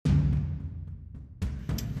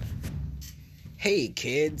Hey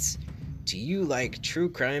kids, do you like true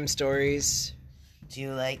crime stories? Do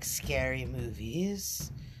you like scary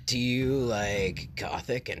movies? Do you like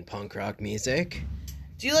gothic and punk rock music?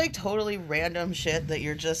 Do you like totally random shit that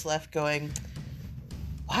you're just left going,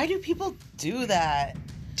 why do people do that?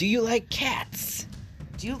 Do you like cats?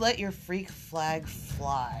 Do you let your freak flag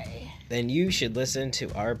fly? Then you should listen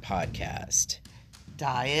to our podcast.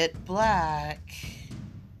 Diet Black.